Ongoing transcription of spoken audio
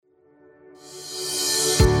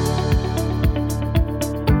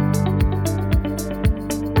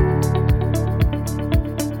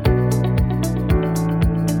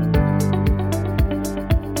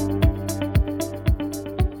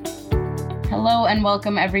Hello and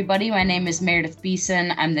welcome, everybody. My name is Meredith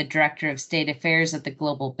Beeson. I'm the Director of State Affairs at the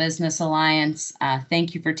Global Business Alliance.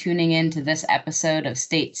 Thank you for tuning in to this episode of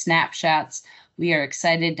State Snapshots. We are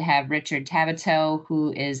excited to have Richard Tabuteau,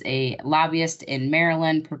 who is a lobbyist in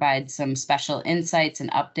Maryland, provide some special insights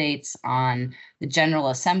and updates on the General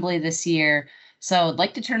Assembly this year. So I'd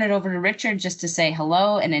like to turn it over to Richard just to say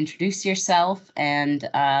hello and introduce yourself. And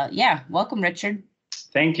welcome, Richard.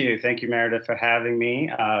 Thank you. Thank you, Meredith, for having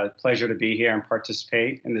me. Pleasure to be here and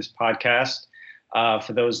participate in this podcast.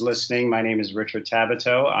 For those listening, my name is Richard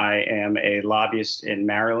Tabuteau. I am a lobbyist in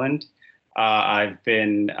Maryland. I've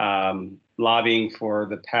been lobbying for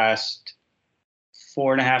the past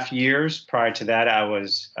 4.5 years. Prior to that, I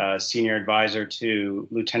was a senior advisor to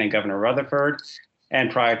Lieutenant Governor Rutherford. And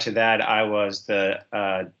prior to that, I was the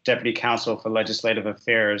Deputy Counsel for Legislative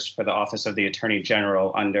Affairs for the Office of the Attorney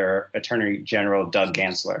General under Attorney General Doug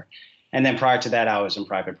Gansler. And then prior to that, I was in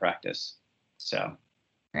private practice. So.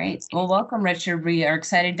 Great. Well, welcome, Richard. We are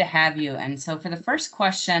excited to have you. And so for the first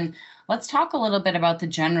question, let's talk a little bit about the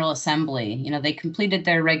General Assembly. You know, they completed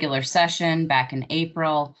their regular session back in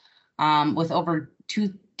April with over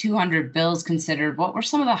 200 bills considered. What were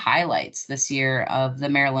some of the highlights this year of the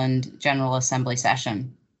Maryland General Assembly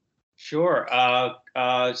session? Sure.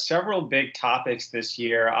 Several big topics this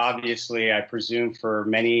year. Obviously, I presume for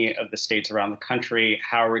many of the states around the country,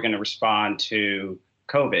 how are we going to respond to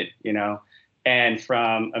COVID, And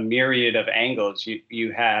from a myriad of angles,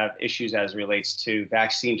 you have issues as it relates to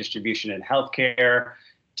vaccine distribution in healthcare,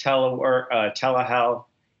 telehealth.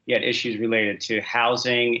 You had issues related to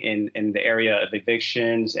housing in the area of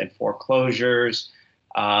evictions and foreclosures,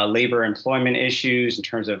 labor employment issues in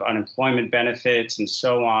terms of unemployment benefits and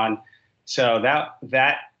so on. So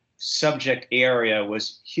that subject area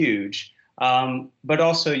was huge. But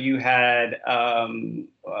also you had the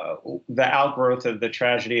outgrowth of the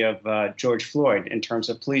tragedy of George Floyd in terms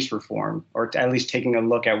of police reform, or at least taking a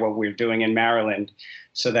look at what we're doing in Maryland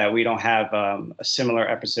so that we don't have a similar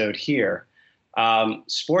episode here.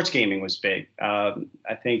 Sports gaming was big.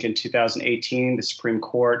 I think in 2018, the Supreme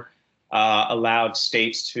Court allowed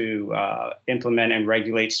states to implement and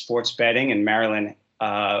regulate sports betting, and Maryland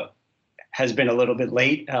has been a little bit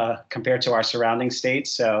late compared to our surrounding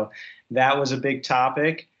states. So that was a big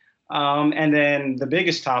topic. And then the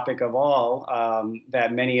biggest topic of all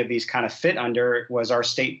that many of these kind of fit under was our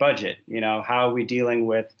state budget. How are we dealing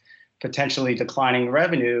with potentially declining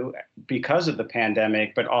revenue because of the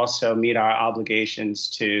pandemic, but also meet our obligations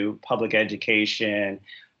to public education,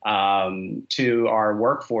 to our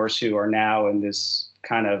workforce who are now in this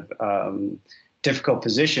kind of difficult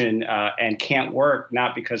position and can't work,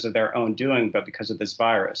 not because of their own doing, but because of this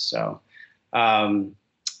virus. So, the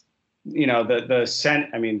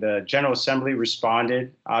General Assembly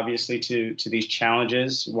responded obviously to these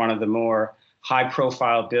challenges. One of the more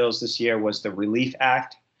high-profile bills this year was the Relief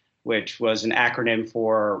Act, which was an acronym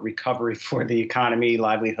for Recovery for the Economy,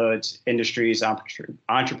 Livelihoods, Industries,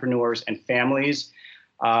 Entrepreneurs, and Families.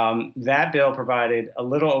 That bill provided a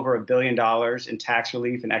little over $1 billion in tax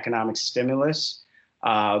relief and economic stimulus,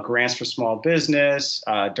 grants for small business,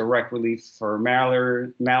 direct relief for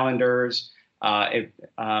Marylanders.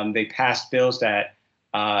 They passed bills that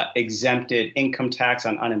exempted income tax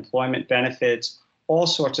on unemployment benefits, all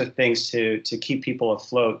sorts of things to keep people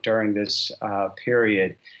afloat during this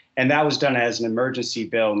period. And that was done as an emergency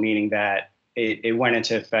bill, meaning that it went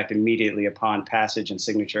into effect immediately upon passage and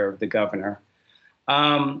signature of the governor.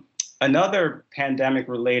 Another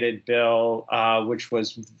pandemic-related bill, which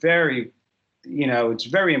was it's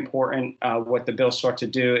very important what the bill sought to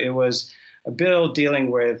do. It was a bill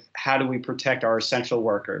dealing with how do we protect our essential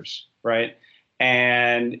workers, right?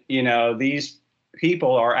 And, these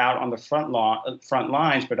people are out on the front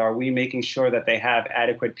lines, but are we making sure that they have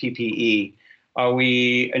adequate PPE? Are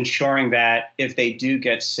we ensuring that if they do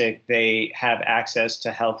get sick, they have access to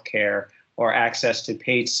health care or access to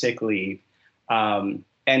paid sick leave,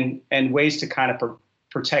 and ways to kind of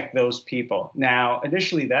protect those people? Now,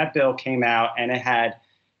 initially, that bill came out and it had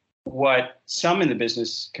what some in the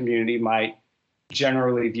business community might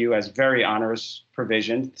generally view as very onerous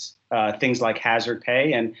provisions, things like hazard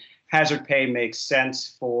pay. And hazard pay makes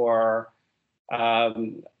sense for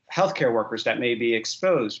healthcare workers that may be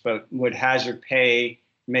exposed, but would hazard pay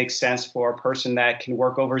make sense for a person that can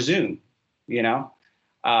work over Zoom,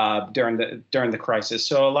 during the crisis?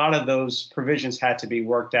 So a lot of those provisions had to be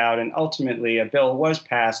worked out, and ultimately a bill was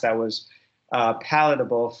passed that was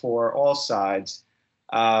palatable for all sides.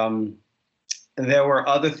 There were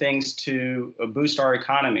other things to boost our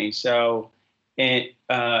economy. So in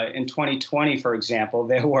 2020, for example,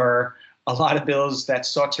 there were a lot of bills that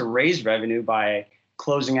sought to raise revenue by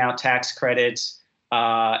closing out tax credits,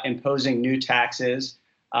 imposing new taxes.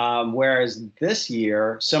 Whereas this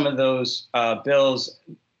year, some of those bills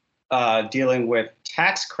dealing with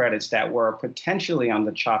tax credits that were potentially on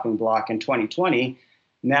the chopping block in 2020,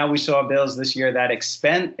 now we saw bills this year that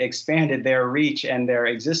expanded their reach and their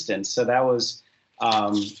existence. So that was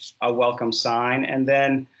a welcome sign. And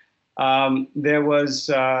then there was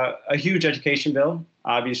a huge education bill,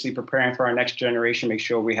 obviously preparing for our next generation, make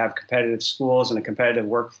sure we have competitive schools and a competitive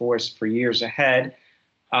workforce for years ahead.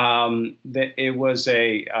 The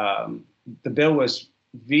bill was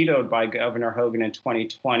vetoed by Governor Hogan in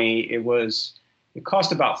 2020. It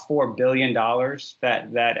cost about $4 billion,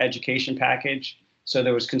 that education package. So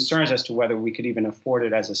there was concerns as to whether we could even afford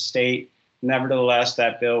it as a state. Nevertheless,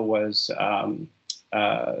 that bill was,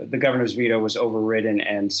 the governor's veto was overridden,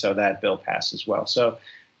 and so that bill passed as well. So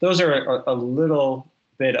those are a little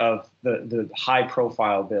bit of the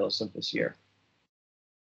high-profile bills of this year.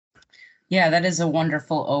 Yeah, that is a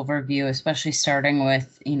wonderful overview, especially starting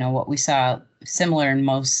with, what we saw similar in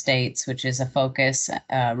most states, which is a focus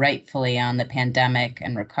rightfully on the pandemic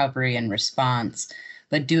and recovery and response.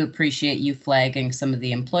 But do appreciate you flagging some of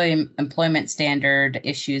the employment standard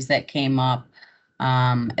issues that came up,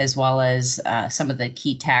 as well as some of the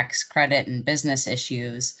key tax credit and business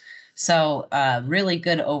issues. So really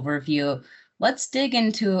good overview. Let's dig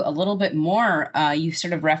into a little bit more. You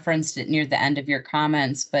sort of referenced it near the end of your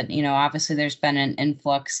comments, but obviously there's been an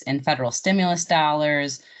influx in federal stimulus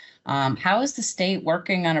dollars. How is the state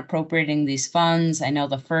working on appropriating these funds? I know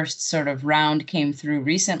the first sort of round came through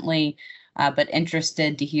recently, but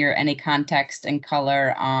interested to hear any context and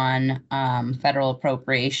color on federal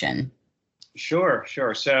appropriation. Sure.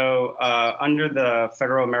 So under the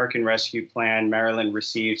Federal American Rescue Plan, Maryland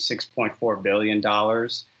received $6.4 billion.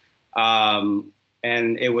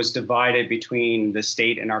 And it was divided between the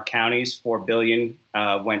state and our counties. $4 billion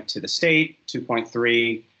went to the state,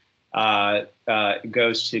 2.3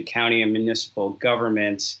 goes to county and municipal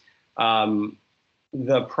governments.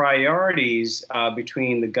 The priorities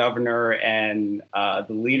between the governor and the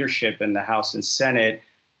leadership in the House and Senate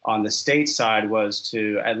on the state side was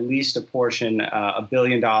to at least apportion $1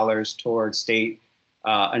 billion towards to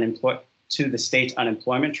the state's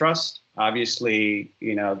unemployment trust. Obviously,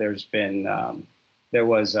 there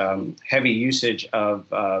was heavy usage of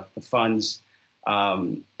the funds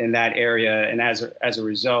in that area, and as a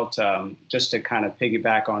result, just to kind of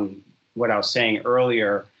piggyback on what I was saying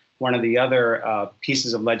earlier, one of the other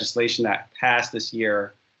pieces of legislation that passed this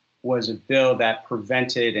year was a bill that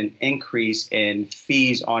prevented an increase in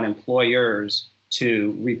fees on employers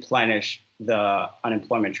to replenish the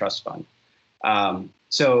unemployment trust fund.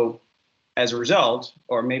 So as a result,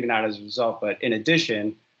 or maybe not as a result, but in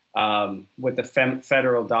addition, with the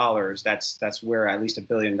federal dollars, that's where at least $1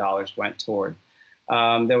 billion went toward.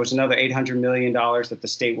 There was another $800 million that the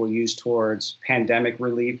state will use towards pandemic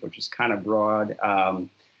relief, which is kind of broad.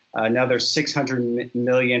 Another $600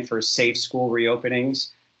 million for safe school reopenings.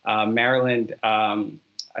 Maryland,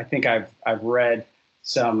 I think I've read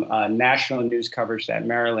some national news coverage that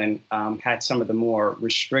Maryland had some of the more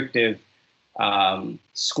restrictive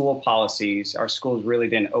school policies. Our schools really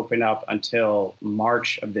didn't open up until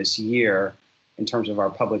March of this year in terms of our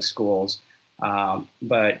public schools.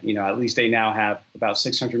 But at least they now have about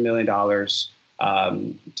 $600 million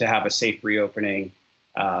to have a safe reopening,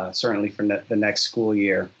 certainly for the next school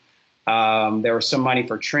year. There was some money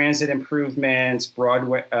for transit improvements,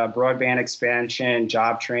 broadband expansion,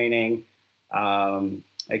 job training,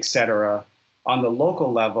 et cetera. On the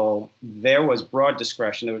local level, there was broad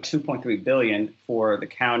discretion. There was $2.3 billion for the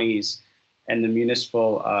counties and the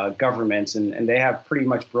municipal governments, and they have pretty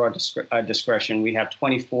much broad discretion. We have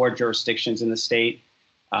 24 jurisdictions in the state.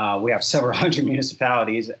 We have several hundred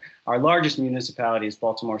municipalities. Our largest municipality is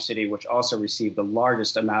Baltimore City, which also received the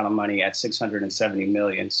largest amount of money at $670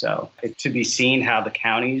 million. So it's to be seen how the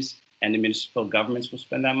counties and the municipal governments will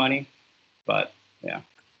spend that money. But yeah.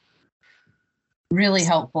 Really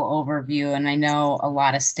helpful overview. And I know a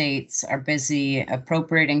lot of states are busy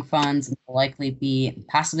appropriating funds and will likely be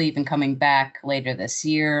possibly even coming back later this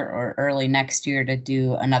year or early next year to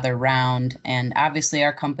do another round. And obviously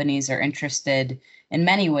our companies are interested in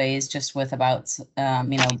many ways, just with about,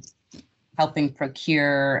 helping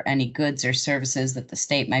procure any goods or services that the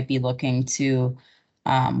state might be looking to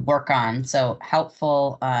work on. So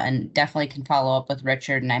helpful, and definitely can follow up with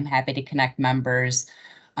Richard, and I'm happy to connect members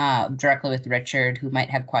directly with Richard who might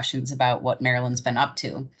have questions about what Maryland's been up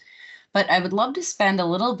to. But I would love to spend a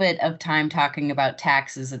little bit of time talking about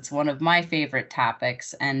taxes. It's one of my favorite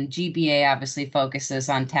topics, and GBA obviously focuses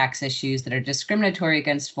on tax issues that are discriminatory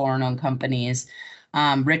against foreign-owned companies.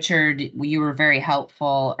 Richard, you were very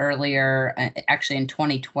helpful earlier, actually in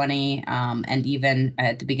 2020, and even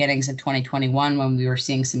at the beginnings of 2021, when we were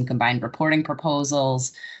seeing some combined reporting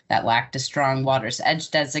proposals that lacked a strong water's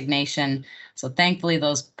edge designation. So thankfully,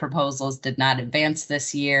 those proposals did not advance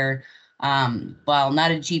this year. While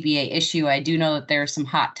not a GBA issue, I do know that there are some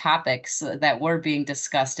hot topics that were being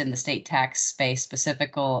discussed in the state tax space,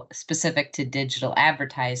 specific to digital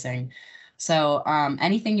advertising. So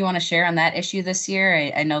anything you want to share on that issue this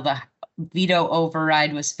year? I know the veto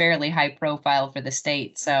override was fairly high profile for the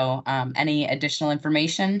state. So any additional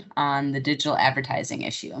information on the digital advertising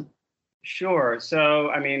issue? Sure.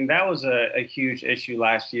 So, I mean, that was a huge issue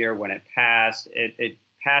last year when it passed. It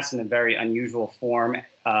passed in a very unusual form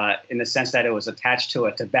in the sense that it was attached to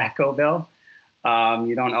a tobacco bill.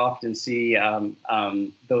 You don't often see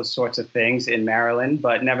those sorts of things in Maryland,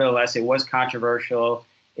 but nevertheless, it was controversial.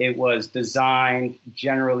 It was designed,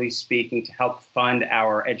 generally speaking, to help fund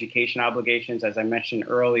our education obligations. As I mentioned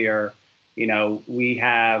earlier, we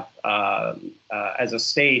have, as a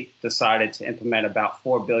state, decided to implement about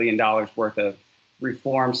 $4 billion worth of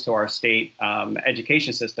reforms to our state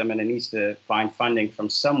education system, and it needs to find funding from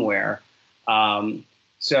somewhere.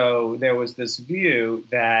 So there was this view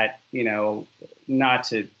that, not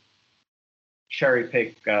to cherry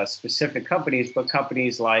pick specific companies, but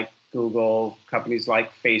companies like Google, companies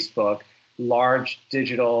like Facebook, large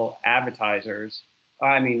digital advertisers,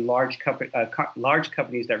 large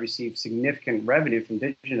companies that receive significant revenue from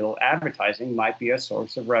digital advertising might be a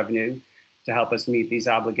source of revenue to help us meet these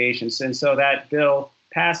obligations. And so that bill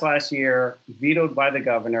passed last year, vetoed by the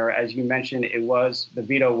governor. As you mentioned, the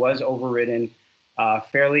veto was overridden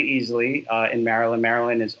fairly easily in Maryland.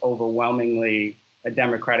 Maryland is overwhelmingly a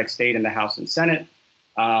Democratic state in the House and Senate.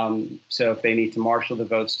 So if they need to marshal the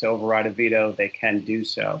votes to override a veto, they can do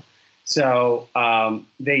so. So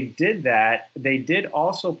they did that. They did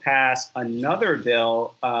also pass another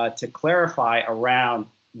bill to clarify around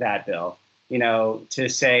that bill, to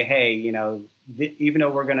say, hey, even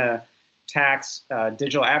though we're going to tax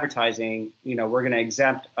digital advertising, we're going to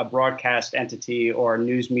exempt a broadcast entity or a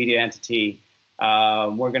news media entity.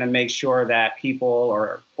 We're going to make sure that people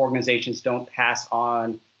or organizations don't pass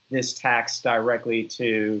on this tax directly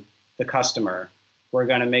to the customer. We're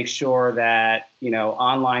going to make sure that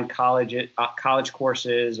online college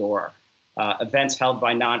courses or events held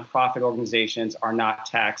by nonprofit organizations are not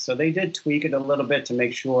taxed. So they did tweak it a little bit to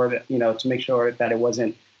make sure that it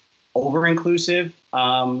wasn't over-inclusive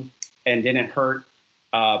and didn't hurt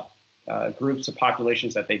groups of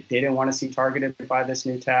populations that they didn't want to see targeted by this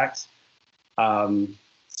new tax.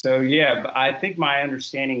 But I think my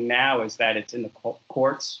understanding now is that it's in the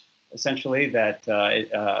courts, essentially, that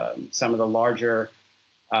some of the larger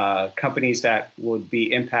companies that would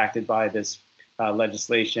be impacted by this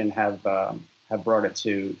legislation have brought it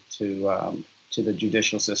to the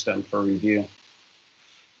judicial system for review.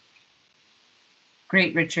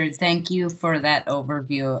 Great, Richard. Thank you for that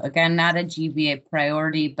overview. Again, not a GBA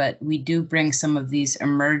priority, but we do bring some of these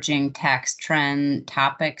emerging tax trend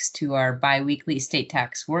topics to our biweekly state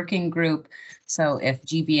tax working group. So if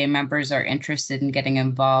GBA members are interested in getting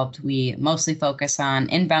involved, we mostly focus on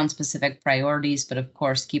inbound specific priorities, but of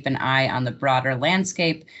course, keep an eye on the broader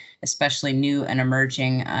landscape, especially new and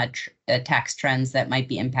emerging tax trends that might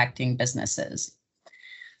be impacting businesses.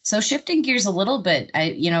 So shifting gears a little bit,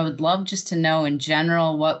 I would love just to know in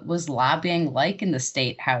general, what was lobbying like in the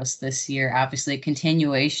State House this year? Obviously, a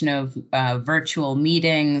continuation of virtual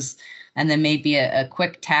meetings, and then maybe a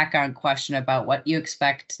quick tack-on question about what you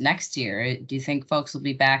expect next year. Do you think folks will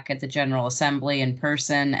be back at the General Assembly in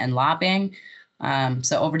person and lobbying?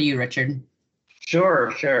 So over to you, Richard.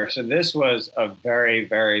 Sure. So this was a very,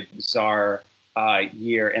 very bizarre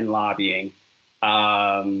year in lobbying.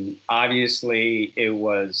 Obviously, it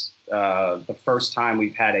was the first time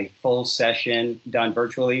we've had a full session done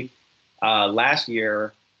virtually. Last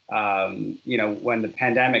year, when the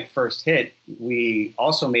pandemic first hit, we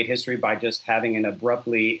also made history by just having an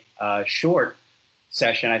abruptly short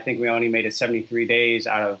session. I think we only made it 73 days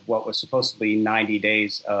out of what was supposed to be 90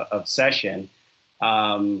 days of session.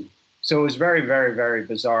 So it was very, very, very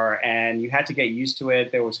bizarre, and you had to get used to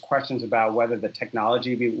it. There was questions about whether the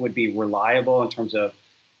technology would be reliable in terms of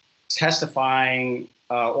testifying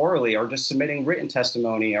orally or just submitting written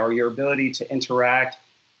testimony, or your ability to interact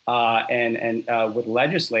with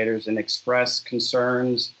legislators and express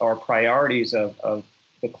concerns or priorities of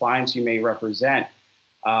the clients you may represent.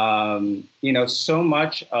 So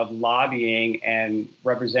much of lobbying and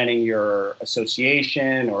representing your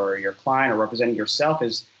association or your client or representing yourself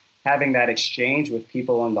is having that exchange with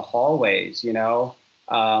people in the hallways,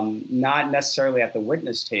 not necessarily at the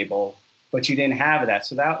witness table. but you didn't have that.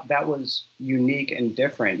 So that was unique and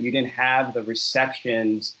different. You didn't have the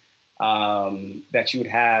receptions that you would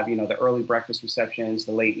have, the early breakfast receptions,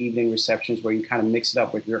 the late evening receptions, where you kind of mix it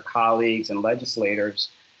up with your colleagues and legislators.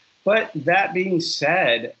 But that being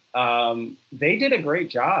said, they did a great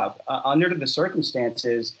job under the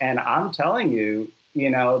circumstances. And I'm telling you,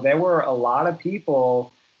 there were a lot of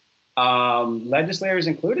people, legislators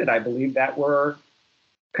included, I believe, that were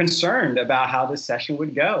concerned about how this session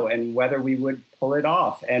would go and whether we would pull it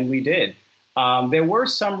off. And we did. There were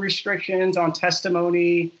some restrictions on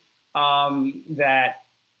testimony that,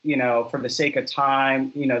 for the sake of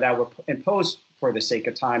time, that were imposed for the sake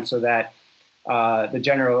of time so that the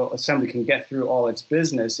General Assembly can get through all its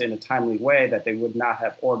business in a timely way that they would not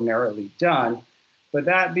have ordinarily done. But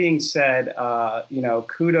that being said,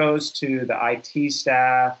 kudos to the IT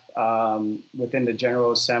staff within the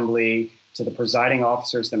General Assembly, to the presiding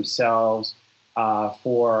officers themselves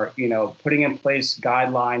for, putting in place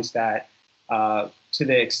guidelines that, to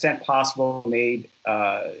the extent possible, made,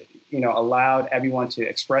 allowed everyone to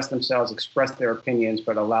express themselves, express their opinions,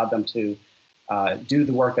 but allowed them to do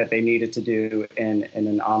the work that they needed to do in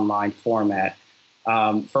an online format.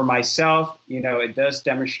 For myself, it does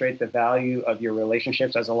demonstrate the value of your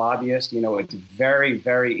relationships as a lobbyist. It's very,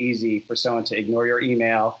 very easy for someone to ignore your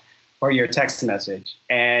email or your text message.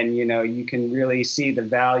 And, you can really see the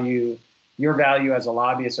value, your value as a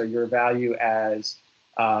lobbyist or your value as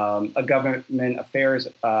a government affairs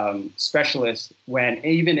specialist, when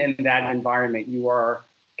even in that environment, you are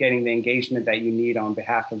getting the engagement that you need on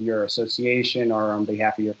behalf of your association or on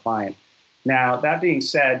behalf of your client. Now, that being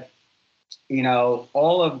said,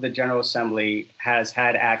 all of the General Assembly has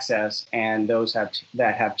had access, and those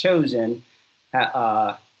that have chosen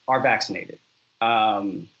are vaccinated.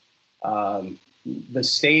 The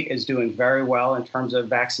state is doing very well in terms of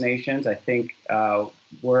vaccinations. I think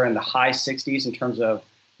we're in the high 60s in terms of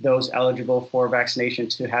those eligible for vaccination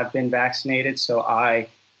to have been vaccinated. So I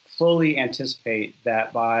fully anticipate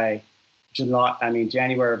that by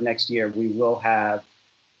January of next year, we will have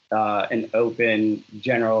an open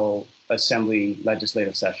General Assembly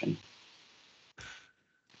legislative session.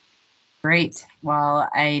 Great. Well,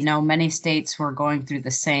 I know many states were going through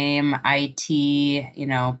the same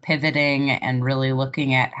IT, pivoting and really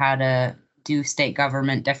looking at how to do state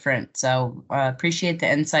government different. So appreciate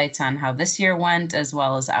the insights on how this year went, as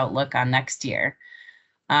well as outlook on next year.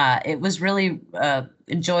 It was really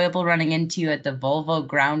enjoyable running into you at the Volvo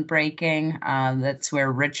groundbreaking. That's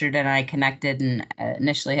where Richard and I connected, and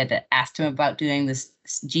initially had to ask him about doing this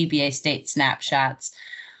GBA State Snapshots.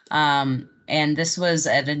 And this was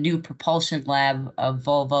at a new propulsion lab of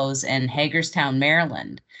Volvo's in Hagerstown,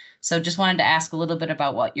 Maryland. So just wanted to ask a little bit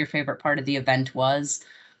about what your favorite part of the event was.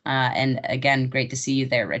 And again, great to see you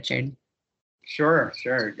there, Richard. Sure.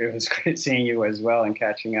 It was great seeing you as well and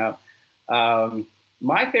catching up.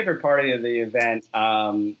 My favorite part of the event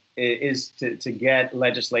is to get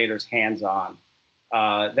legislators hands-on.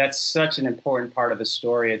 That's such an important part of the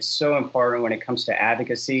story. It's so important when it comes to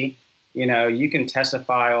advocacy. You can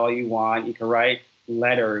testify all you want, you can write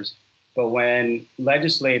letters, but when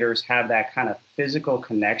legislators have that kind of physical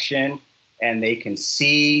connection and they can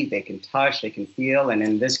see, they can touch, they can feel, and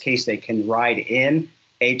in this case, they can ride in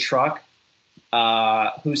a truck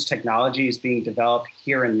whose technology is being developed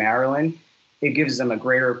here in Maryland, it gives them a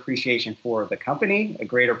greater appreciation for the company, a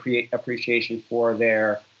greater appreciation for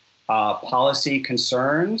their policy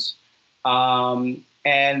concerns.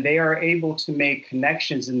 And they are able to make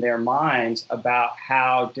connections in their minds about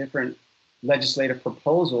how different legislative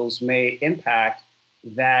proposals may impact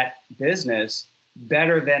that business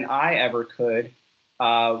better than I ever could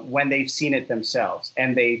when they've seen it themselves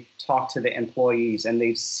and they've talked to the employees and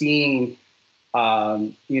they've seen,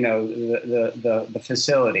 the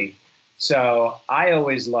facility. So I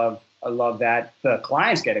always love that. The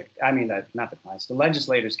clients get the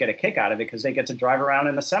legislators get a kick out of it because they get to drive around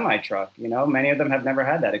in a semi truck. Many of them have never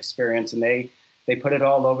had that experience, and they put it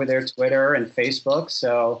all over their Twitter and Facebook.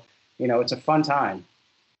 So, it's a fun time.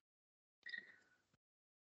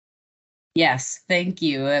 Yes, thank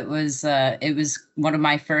you. It was one of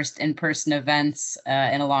my first in-person events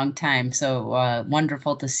in a long time. So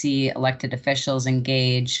wonderful to see elected officials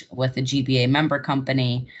engage with a GBA member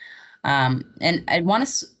company. And I want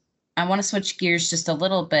to switch gears just a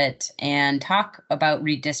little bit and talk about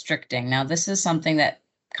redistricting. Now, this is something that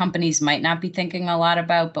companies might not be thinking a lot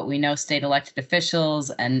about, but we know state elected officials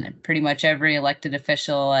and pretty much every elected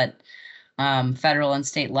official at federal and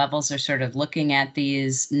state levels are sort of looking at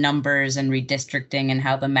these numbers and redistricting and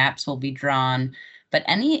how the maps will be drawn. But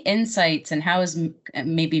any insights and how is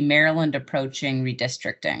maybe Maryland approaching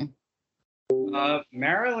redistricting?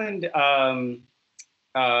 Maryland,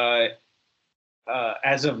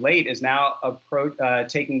 as of late, is now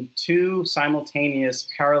taking two simultaneous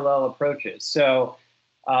parallel approaches. So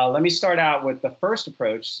let me start out with the first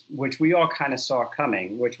approach, which we all kind of saw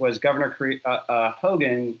coming, which was Governor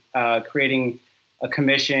Hogan creating a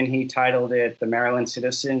commission. He titled it the Maryland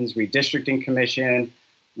Citizens Redistricting Commission,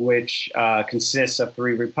 which consists of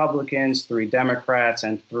 3 Republicans, 3 Democrats,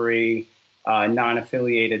 and 3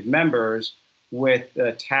 non-affiliated members, with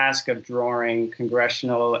the task of drawing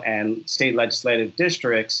congressional and state legislative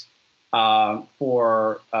districts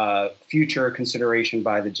for future consideration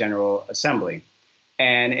by the General Assembly.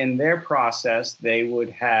 And in their process, they would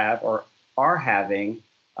have or are having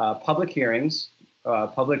public hearings,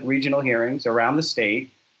 public regional hearings around the state,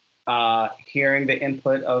 hearing the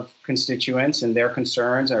input of constituents and their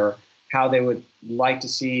concerns or how they would like to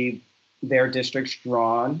see their districts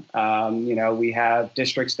drawn. We have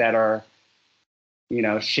districts that are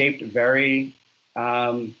shaped very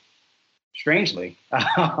strangely.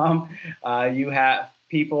 You have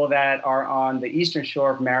people that are on the eastern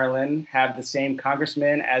shore of Maryland have the same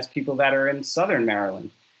congressman as people that are in southern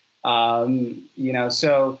Maryland.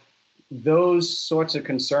 So those sorts of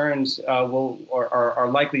concerns are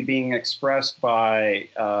likely being expressed by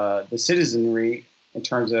the citizenry in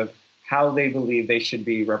terms of how they believe they should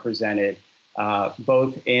be represented,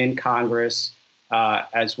 both in Congress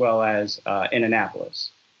as well as in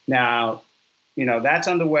Annapolis. Now, that's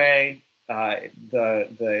underway.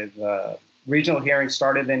 The regional hearing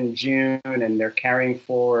started in June, and they're carrying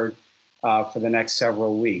forward for the next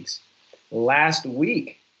several weeks. Last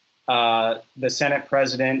week, the Senate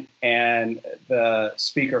President and the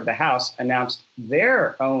Speaker of the House announced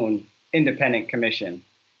their own independent commission,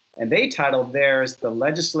 and they titled theirs the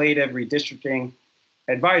Legislative Redistricting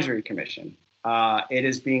Advisory Commission. It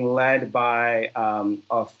is being led by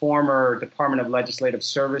a former Department of Legislative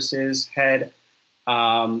Services head.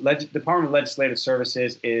 Department of Legislative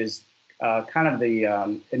Services is kind of the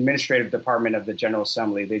administrative department of the General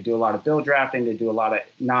Assembly. They do a lot of bill drafting. They do a lot of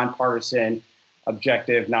nonpartisan,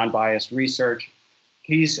 objective, non-biased research.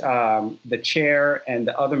 He's the chair, and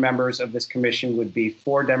the other members of this commission would be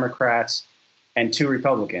 4 Democrats and 2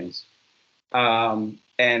 Republicans. And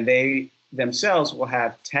they themselves will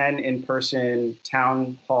have 10 in-person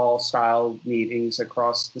town hall style meetings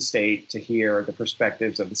across the state to hear the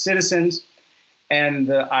perspectives of the citizens. And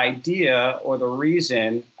the idea or the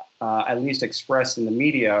reason, at least expressed in the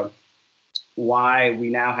media, why we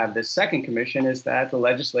now have this second commission is that the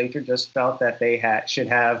legislature just felt that they should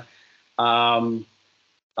have a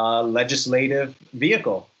legislative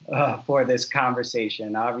vehicle for this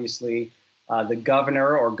conversation. Obviously, the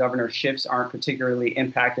governor or governorships aren't particularly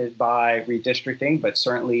impacted by redistricting, but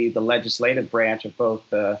certainly the legislative branch of both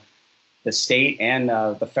the state and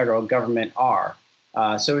the federal government are.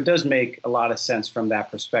 So it does make a lot of sense from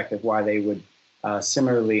that perspective why they would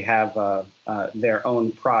similarly have their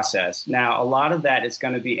own process. Now, a lot of that is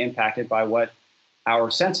going to be impacted by what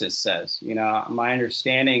our census says. My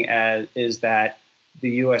understanding is that the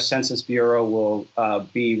U.S. Census Bureau will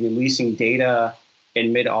be releasing data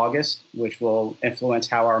in mid-August, which will influence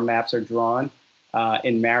how our maps are drawn.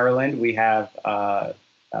 In Maryland, we have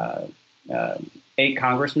 8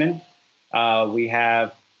 congressmen. We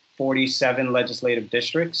have 47 legislative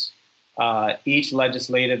districts. Each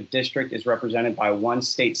legislative district is represented by 1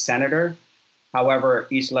 state senator. However,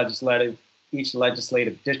 each legislative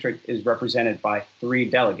district is represented by 3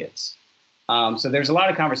 delegates. So there's a lot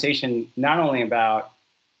of conversation not only about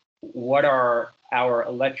what are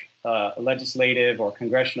our legislative or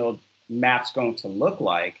congressional maps going to look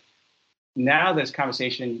like. Now there's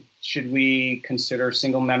conversation, should we consider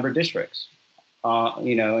single-member districts,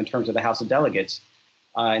 in terms of the House of Delegates,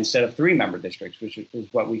 instead of 3-member districts, which is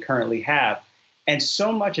what we currently have. And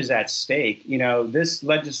so much is at stake. This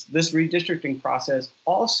redistricting process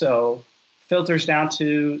also filters down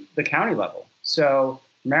to the county level. So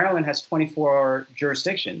Maryland has 24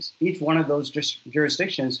 jurisdictions. Each one of those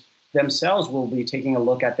jurisdictions themselves will be taking a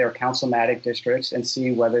look at their councilmatic districts and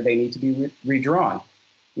see whether they need to be redrawn.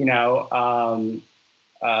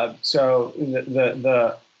 So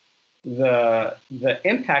the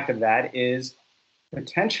impact of that is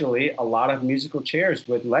potentially a lot of musical chairs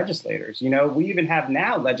with legislators. We even have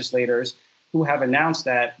now legislators who have announced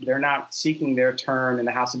that they're not seeking their turn in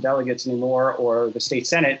the House of Delegates anymore or the state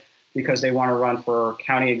Senate because they want to run for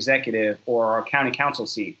county executive or a county council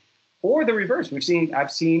seat. Or the reverse.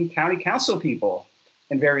 I've seen county council people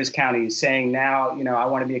in various counties saying now, I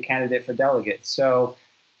want to be a candidate for delegate. So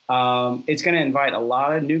it's going to invite a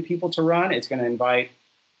lot of new people to run. It's going to invite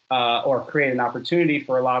or create an opportunity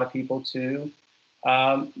for a lot of people to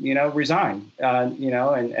resign,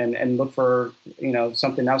 and look for,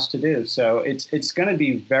 something else to do. So it's going to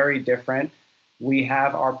be very different. We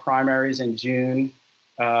have our primaries in June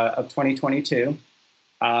of 2022.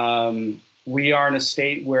 We are in a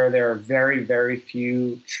state where there are very, very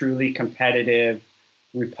few truly competitive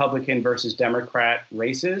Republican versus Democrat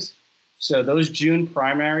races. So those June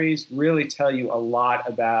primaries really tell you a lot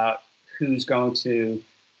about who's going to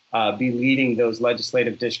be leading those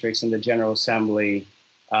legislative districts in the General Assembly,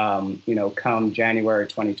 come January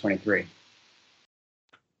 2023.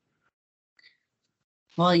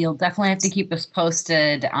 Well, you'll definitely have to keep us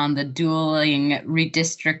posted on the dueling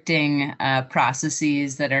redistricting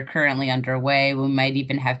processes that are currently underway. We might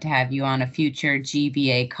even have to have you on a future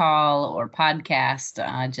GBA call or podcast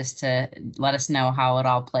just to let us know how it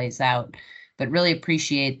all plays out. But really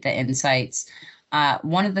appreciate the insights.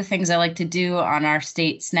 One of the things I like to do on our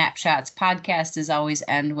State Snapshots podcast is always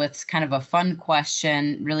end with kind of a fun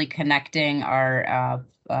question, really connecting our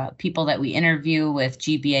people that we interview with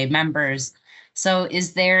GBA members. So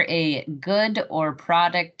is there a good or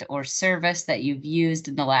product or service that you've used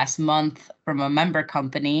in the last month from a member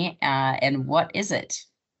company, and what is it?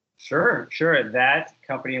 Sure. That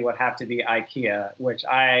company would have to be IKEA, which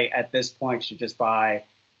I, at this point, should just buy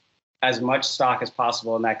as much stock as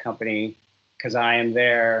possible in that company, because I am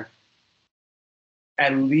there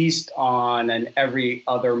at least on an every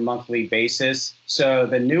other monthly basis. So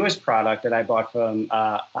the newest product that I bought from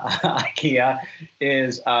IKEA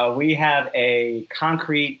is we have a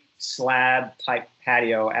concrete slab type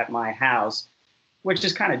patio at my house, which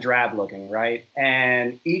is kind of drab looking, right?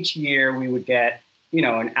 And each year we would get,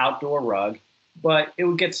 an outdoor rug, but it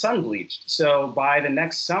would get sun bleached. So by the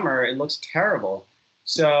next summer, it looks terrible.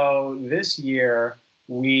 So this year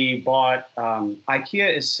we bought,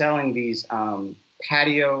 IKEA is selling these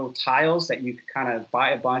patio tiles that you kind of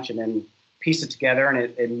buy a bunch and then piece it together, and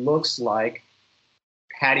it looks like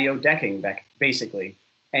patio decking, basically.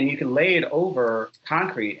 And you can lay it over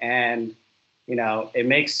concrete, and it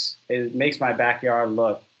makes my backyard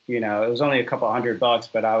look. It was only a couple $100,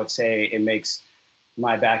 but I would say it makes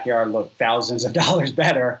my backyard look thousands of dollars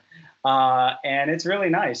better, and it's really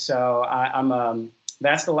nice. So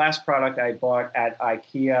that's the last product I bought at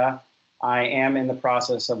IKEA. I am in the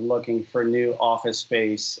process of looking for new office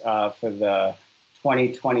space for the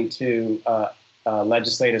 2022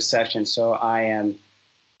 legislative session. So I am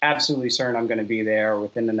absolutely certain I'm going to be there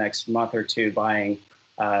within the next month or two buying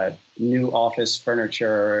new office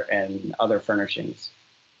furniture and other furnishings.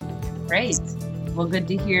 Great. Well, good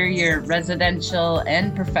to hear your residential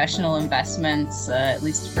and professional investments, at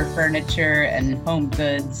least for furniture and home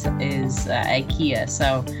goods, is IKEA.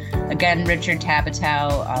 So again, Richard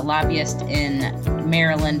Tabuteau, a lobbyist in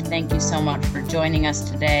Maryland, thank you so much for joining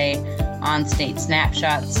us today on State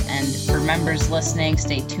Snapshots. And for members listening,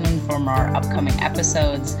 stay tuned for more upcoming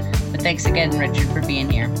episodes. But thanks again, Richard, for being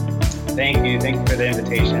here. Thank you. Thank you for the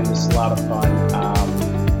invitation. This is a lot of fun.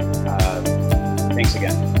 Thanks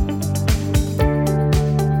again.